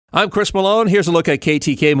I'm Chris Malone. Here's a look at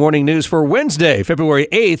KTK Morning News for Wednesday, February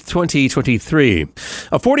 8th, 2023.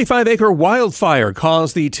 A 45-acre wildfire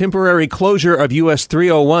caused the temporary closure of US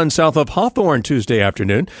 301 south of Hawthorne Tuesday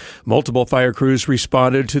afternoon. Multiple fire crews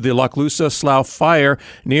responded to the Lochloosa Slough fire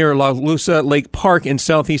near Lochloosa Lake Park in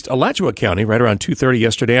southeast Alachua County right around 2:30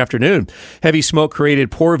 yesterday afternoon. Heavy smoke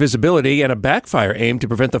created poor visibility, and a backfire aimed to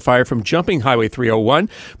prevent the fire from jumping Highway 301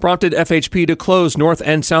 prompted FHP to close north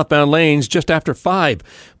and southbound lanes just after 5.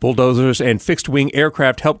 Bulldozers and fixed-wing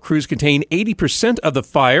aircraft helped crews contain 80% of the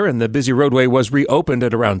fire, and the busy roadway was reopened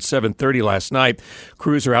at around 7:30 last night.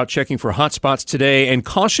 Crews are out checking for hot spots today and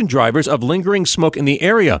caution drivers of lingering smoke in the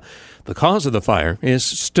area. The cause of the fire is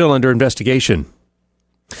still under investigation.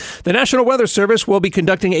 The National Weather Service will be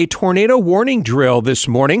conducting a tornado warning drill this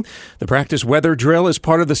morning. The practice weather drill is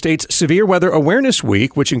part of the state's Severe Weather Awareness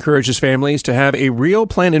Week, which encourages families to have a real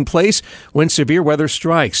plan in place when severe weather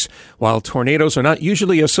strikes. While tornadoes are not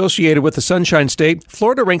usually associated with the Sunshine State,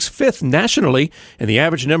 Florida ranks 5th nationally in the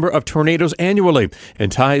average number of tornadoes annually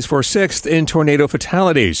and ties for 6th in tornado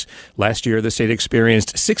fatalities. Last year, the state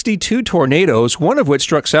experienced 62 tornadoes, one of which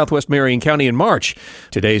struck southwest Marion County in March.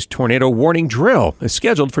 Today's tornado warning drill is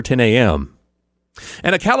scheduled for 10 a.m.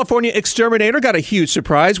 And a California exterminator got a huge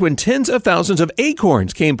surprise when tens of thousands of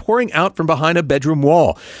acorns came pouring out from behind a bedroom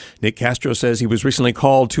wall. Nick Castro says he was recently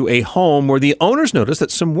called to a home where the owners noticed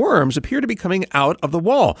that some worms appear to be coming out of the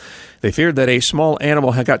wall. They feared that a small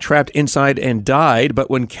animal had got trapped inside and died,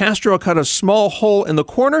 but when Castro cut a small hole in the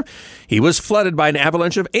corner, he was flooded by an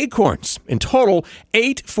avalanche of acorns. In total,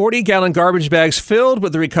 8 40-gallon garbage bags filled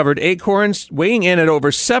with the recovered acorns, weighing in at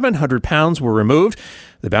over 700 pounds, were removed.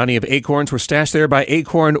 The bounty of acorns were stashed there by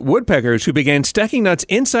acorn woodpeckers who began stacking nuts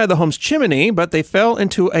inside the home's chimney, but they fell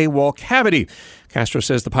into a wall cavity. Castro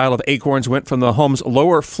says the pile of acorns went from the home's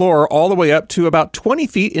lower floor all the way up to about 20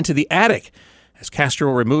 feet into the attic. As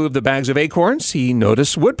Castro removed the bags of acorns, he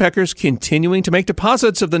noticed woodpeckers continuing to make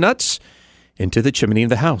deposits of the nuts into the chimney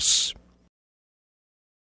of the house.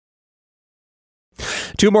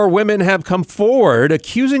 2 more women have come forward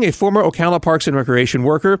accusing a former Ocala Parks and Recreation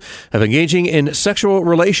worker of engaging in sexual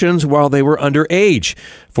relations while they were underage.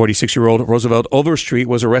 46-year-old Roosevelt Overstreet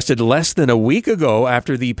was arrested less than a week ago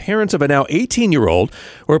after the parents of a now 18-year-old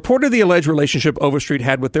reported the alleged relationship Overstreet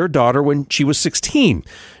had with their daughter when she was 16.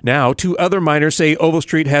 Now, 2 other minors say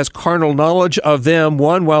Overstreet has carnal knowledge of them,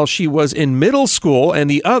 one while she was in middle school and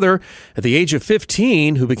the other at the age of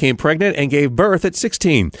 15, who became pregnant and gave birth at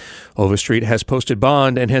 16. Overstreet has posted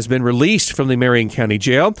bond and has been released from the Marion County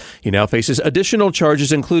Jail. He now faces additional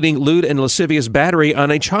charges, including lewd and lascivious battery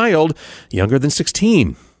on a child younger than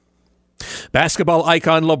 16. Basketball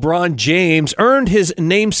icon LeBron James earned his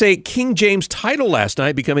namesake King James title last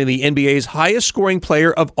night, becoming the NBA's highest-scoring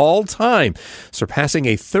player of all time, surpassing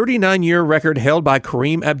a 39-year record held by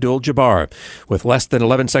Kareem Abdul-Jabbar. With less than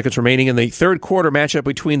 11 seconds remaining in the third quarter matchup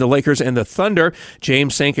between the Lakers and the Thunder,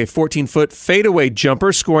 James sank a 14-foot fadeaway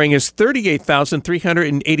jumper, scoring his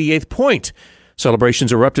 38,388th point.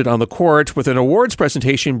 Celebrations erupted on the court, with an awards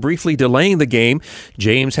presentation briefly delaying the game.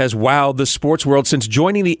 James has wowed the sports world since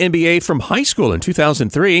joining the NBA from high school in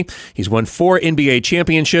 2003. He's won 4 NBA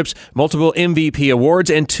championships, multiple MVP awards,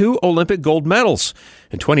 and 2 Olympic gold medals.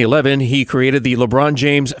 In 2011, he created the LeBron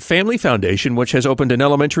James Family Foundation, which has opened an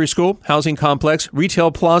elementary school, housing complex, retail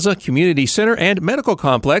plaza, community center, and medical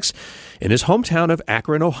complex in his hometown of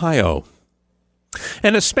Akron, Ohio.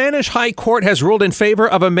 And a Spanish high court has ruled in favor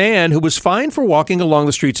of a man who was fined for walking along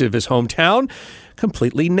the streets of his hometown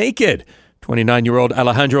completely naked. 29-year-old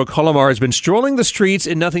Alejandro Colomar has been strolling the streets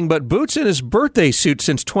in nothing but boots and his birthday suit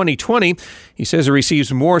since 2020. He says he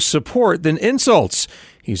receives more support than insults.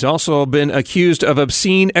 He's also been accused of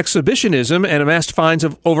obscene exhibitionism and amassed fines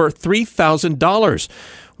of over $3,000.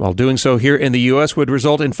 While doing so here in the U.S. would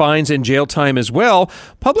result in fines and jail time as well,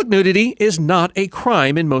 public nudity is not a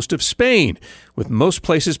crime in most of Spain, with most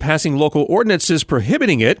places passing local ordinances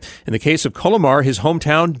prohibiting it. In the case of Colomar, his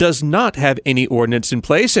hometown does not have any ordinance in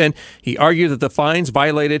place, and he argued that the fines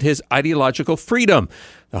violated his ideological freedom.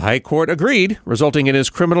 The High Court agreed, resulting in his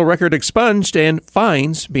criminal record expunged and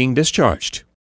fines being discharged.